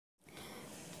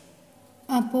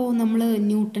അപ്പോൾ നമ്മൾ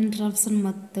newton Raphson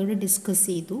method discuss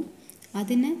ചെയ്തു.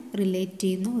 അതിന് റിലേറ്റ്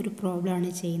ചെയ്യുന്ന ഒരു പ്രോബ്ലമാണ്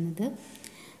ചെയ്യുന്നത്.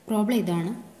 പ്രോബ്ലം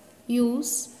ഇതാണ്: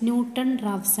 use newton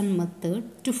Raphson method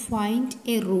to find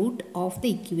A root of the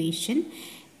equation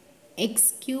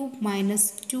X cube minus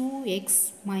 2x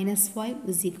minus 5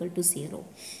 is equal to 0.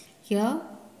 Here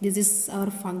this is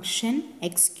our function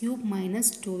x cube minus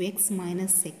 2x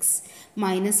minus 6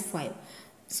 minus 5.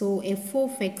 So f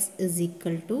of x is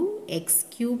equal to x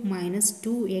cube minus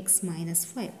 2x minus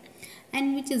 5 and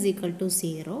which is equal to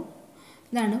 0.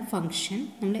 ഇതാണ് function.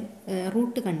 നമ്മൾ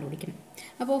root കണ്ടുപിടിക്കണം.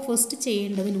 അപ്പോൾ first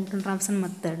ചെയ്യേണ്ടത് newton Raphson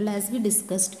മെത്തേഡിൽ as we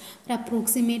discussed ഒരു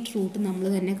approximate root നമ്മൾ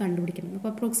തന്നെ കണ്ടുപിടിക്കണം.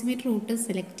 അപ്പോൾ അപ്രോക്സിമേറ്റ് റൂട്ട്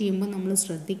സെലക്ട് ചെയ്യുമ്പോൾ നമ്മൾ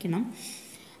ശ്രദ്ധിക്കണം,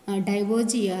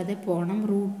 ഡൈവേർജ് ചെയ്യാതെ പോകണം,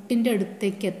 റൂട്ടിൻ്റെ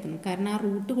അടുത്തേക്ക് എത്തണം. കാരണം ആ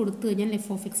റൂട്ട് കൊടുത്തു കഴിഞ്ഞാൽ എഫ്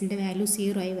ഓഫ് എക്സിൻ്റെ വാല്യൂ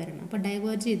 0 ആയി വരണം. അപ്പോൾ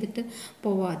ഡൈവേർജ് ചെയ്തിട്ട്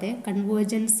പോവാതെ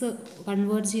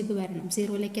കൺവേർജ് ചെയ്ത് വരണം,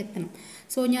 0ലേക്ക് എത്തണം.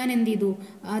 സോ ഞാൻ എന്ത് ചെയ്തു,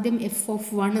 ആദ്യം എഫ് ഓഫ്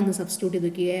 1 എന്ന് സബ്സ്റ്റിറ്റ്യൂട്ട് ചെയ്ത്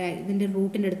നോക്കി, ഇതിൻ്റെ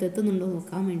റൂട്ടിൻ്റെ അടുത്ത് എത്തുന്നുണ്ടോ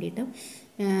നോക്കാൻ വേണ്ടിയിട്ട്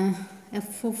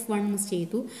എഫ് ഓഫ് 1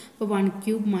 ചെയ്തു. അപ്പോൾ 1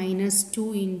 ക്യൂബ് മൈനസ് 2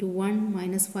 ഇൻറ്റു 1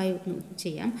 മൈനസ് 5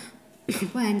 ചെയ്യാം.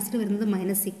 അപ്പോൾ ആൻസർ വരുന്നത്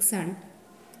 -6 ആണ്.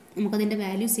 നമുക്കതിൻ്റെ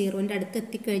വാല്യൂ 0ൻ്റെ അടുത്ത്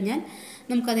എത്തിക്കഴിഞ്ഞാൽ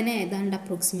നമുക്കതിനെ ഏതാണ്ട്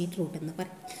അപ്രോക്സിമേറ്റ് റൂട്ട് എന്ന്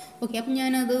പറയും. ഓക്കെ, അപ്പം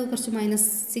ഞാനത് കുറച്ച്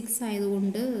 -6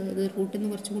 ആയതുകൊണ്ട് അത് റൂട്ടിൽ നിന്ന്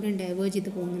കുറച്ചും കൂടി ഡൈവേർജ് ചെയ്ത്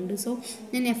പോകുന്നുണ്ട്. സോ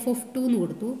ഞാൻ എഫ് ഓഫ് 2 എന്ന്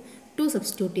കൊടുത്തു, 2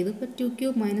 സബ്സ്റ്റിറ്റ്യൂട്ട് ചെയ്തു. ഇപ്പോൾ 2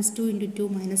 cube minus 2 into 2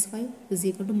 minus 5 is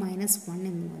equal to -1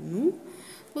 എന്ന് വന്നു.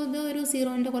 അപ്പോൾ ഇത് ഒരു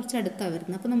 0ൻ്റെ കുറച്ച് അടുത്താണ്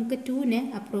വരുന്നത്. അപ്പോൾ നമുക്ക് 2നെ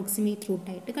അപ്രോക്സിമേറ്റ്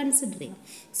റൂട്ടായിട്ട് കൺസിഡർ ചെയ്യാം.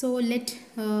 So let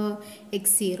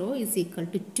x0 is equal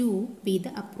to 2 B the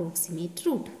approximate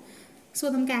root. So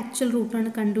നമുക്ക് ആക്ച്വൽ റൂട്ടാണ്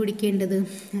കണ്ടുപിടിക്കേണ്ടത്.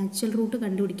 ആക്ച്വൽ റൂട്ട്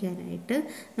കണ്ടുപിടിക്കാനായിട്ട്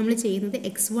നമ്മൾ ചെയ്യുന്നത്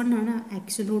x1 ആണ്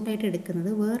ആക്ച്വൽ റൂട്ടായിട്ട്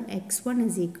എടുക്കുന്നത്. Where x1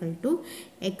 is equal to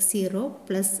x0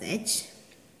 plus h.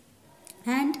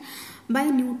 And by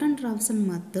Newton-Raphson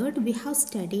method we have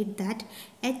studied that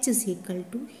h is equal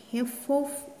to f of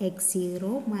x0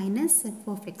 minus f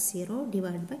of x0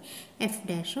 divided by f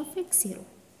dash of x0.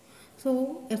 So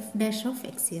f dash of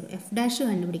x0, f dash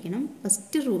കണ്ടുപിടിക്കണം,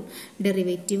 first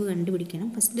derivative കണ്ടുപിടിക്കണം.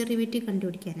 First derivative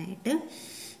കണ്ടുപിടിക്കാനായിട്ട്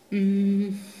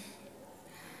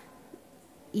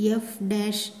F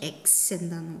dash X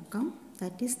എന്താണെന്ന് നോക്കാം.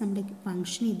 That is നമ്മുടെ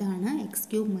function ഇതാണ്, X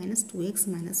cube minus 2x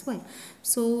minus 5.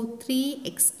 So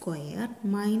 3x²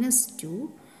 minus 2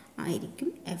 ആയിരിക്കും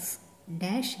F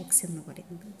dash X എന്ന്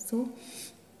പറയുന്നത്. സോ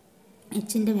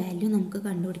എച്ചിൻ്റെ വാല്യൂ നമുക്ക്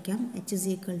കണ്ടുപിടിക്കാം. H is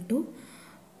equal to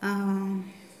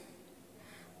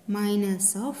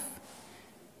minus of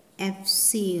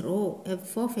f0, f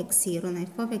of x0,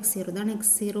 f of x0 ഇതാണ്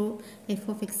x0, f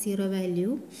of x0 value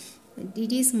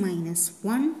it is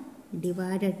 -1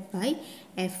 divided by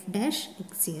f dash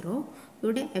x0.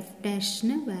 ഇവിടെ f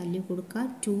ഡാഷിന് value കൊടുക്കുക,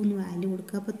 2 എന്ന് value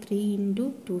കൊടുക്കുക. അപ്പോൾ 3 ഇൻറ്റു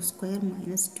 2²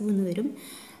 മൈനസ് 2 എന്ന് വരും.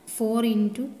 4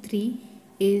 into 3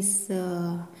 is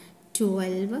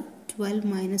 12, 12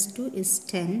 minus 2 is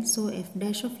 10. So f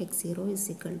dash of x0 is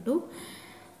equal to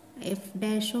f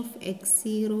dash of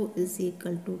x0 is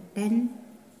equal to 10.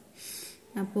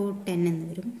 അപ്പോൾ 10 എന്ന്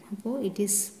വരും. അപ്പോൾ ഇറ്റ്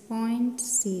ഈസ്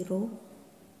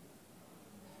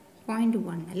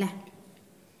 0.1 അല്ലേ,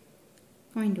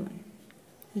 0.1.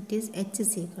 It is h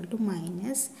is equal to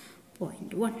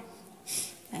 -0.1.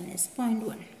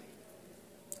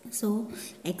 So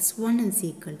x1 is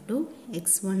equal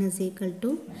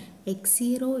to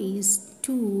x0 is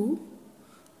 2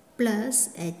 plus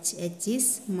h is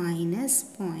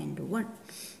 -0.1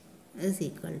 is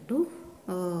equal to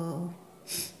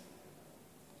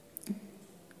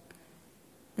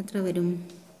എത്ര വരും?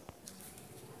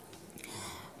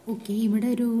 Okay, ഇവിടെ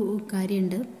ഒരു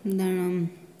കാര്യമുണ്ട്. എന്താണ്?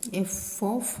 F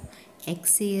of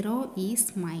x0 is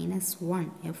 -1.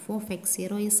 F of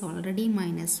x0 is already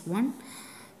 -1.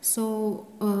 So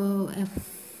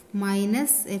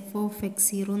F of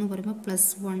x0 എന്ന് പറയുമ്പോൾ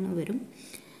 +1 വരും.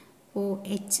 അപ്പോൾ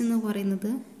എച്ച് എന്ന്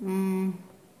പറയുന്നത്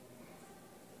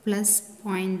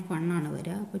 +0.1 ആണ്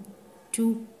വരിക. അപ്പോൾ 2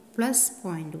 +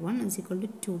 0.1 is equal to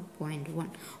 2.1.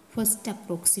 First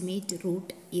approximate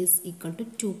root is equal to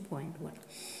 2.1.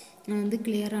 ഇത്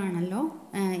ക്ലിയർ ആണല്ലോ.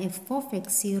 എഫ് ഓഫ്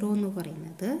x0 എന്ന്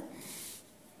പറയുന്നത്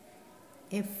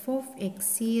F of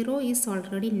x0 is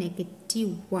already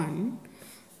 -1.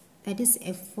 That is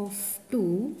F of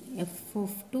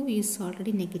 2 is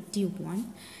already -1.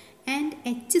 And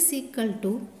h is equal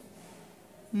to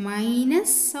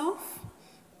minus of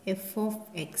f of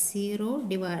x0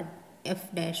 divided f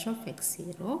dash of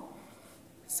x0.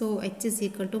 So h is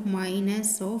equal to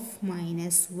minus of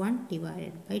 -1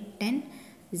 divided by 10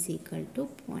 is equal to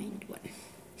 0.1.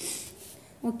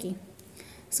 Okay,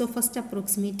 so first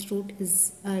approximate root is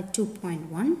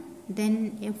 2.1. Then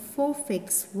f of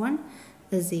x1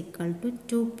 is equal to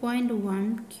 2.1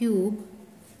 cube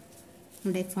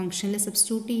ഇവിടെ ഫംഗ്ഷനിൽ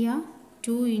substitute ചെയ്യുക.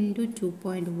 2 into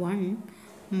 2.1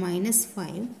 minus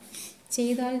 5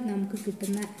 ചെയ്താൽ നമുക്ക്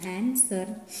കിട്ടുന്ന answer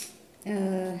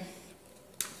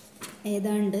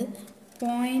ഏതാണ്ട്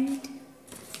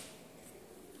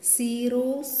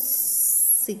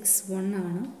 0.061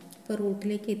 ആണ്. ഇപ്പോൾ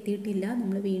റൂട്ടിലേക്ക് എത്തിയിട്ടില്ല,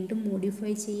 നമ്മൾ വീണ്ടും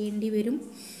മോഡിഫൈ ചെയ്യേണ്ടി വരും.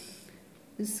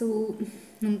 സോ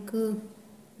നമുക്ക്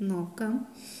നോക്കാം.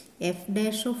 F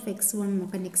dash of X one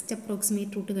നോക്കാം. നെക്സ്റ്റ്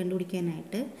അപ്രോക്സിമേറ്റ് റൂട്ട്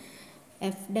കണ്ടുപിടിക്കാനായിട്ട്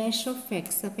എഫ് ഡാഷ് ഓഫ്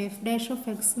എക്സ്. അപ്പോൾ എഫ് ഡാഷ് ഓഫ്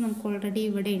എക്സ് നമുക്ക് ഓൾറെഡി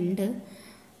ഇവിടെ ഉണ്ട്.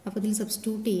 അപ്പോൾ ഇതിൽ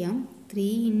സബ്സ്റ്റിറ്റ്യൂട്ട് ചെയ്യാം.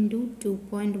 3 into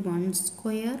 2.1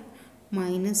 square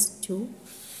minus 2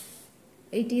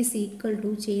 it is equal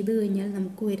to ചെയ്ത് കഴിഞ്ഞാൽ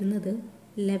നമുക്ക് വരുന്നത്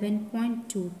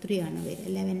 11.23 ആണ് വരിക.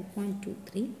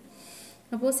 11.23.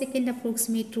 അപ്പോൾ സെക്കൻഡ്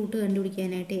അപ്രോക്സിമേറ്റ് റൂട്ട്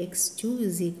കണ്ടുപിടിക്കാനായിട്ട് x2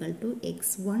 is equal to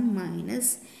x1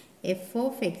 minus F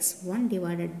of x1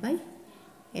 divided by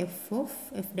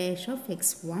F dash of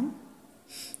x1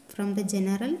 from the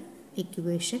general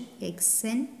equation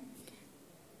xn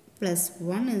plus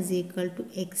 1 is equal to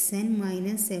xn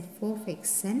minus f of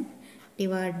xn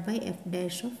divided by f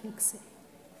dash of xn.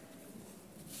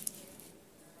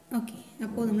 Okay,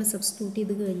 അപ്പോൾ നമ്മൾ substitute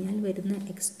ചെയ്ത് കഴിഞ്ഞാൽ വരുന്ന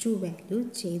x2 value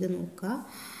ചെയ്ത് നോക്കുക.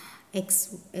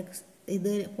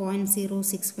 ഇത്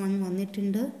 0.061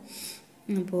 വന്നിട്ടുണ്ട്.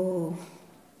 അപ്പോൾ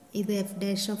ഇത് F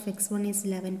dash of x1 is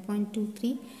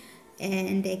 11.23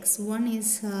 and x1 is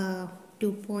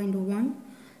 2.1.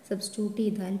 Substitute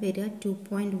ചെയ്താൽ വരിക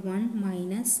 2.1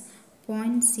 minus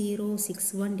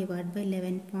 0.061 divide by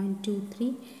 11.23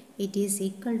 it is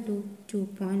equal to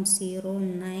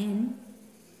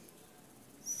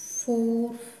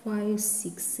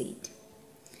 2.094568.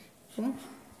 അപ്പോൾ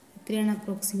ഇത്രയാണ്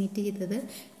അപ്രോക്സിമേറ്റ് ചെയ്തത്.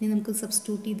 ഇനി നമുക്ക്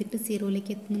സബ്സ്റ്റിറ്റ്യൂട്ട് ചെയ്തിട്ട്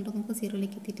സീറോയിലേക്ക് എത്തുന്നുണ്ടോ നമുക്ക്.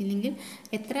 സീറോയിലേക്ക് എത്തിയിട്ടില്ലെങ്കിൽ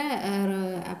എത്ര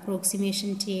അപ്രോക്സിമേഷൻ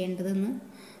ചെയ്യേണ്ടതെന്ന്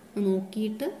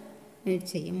നോക്കിയിട്ട്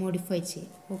ചെയ്യാം, മോഡിഫൈ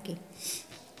ചെയ്യാം. ഓക്കെ.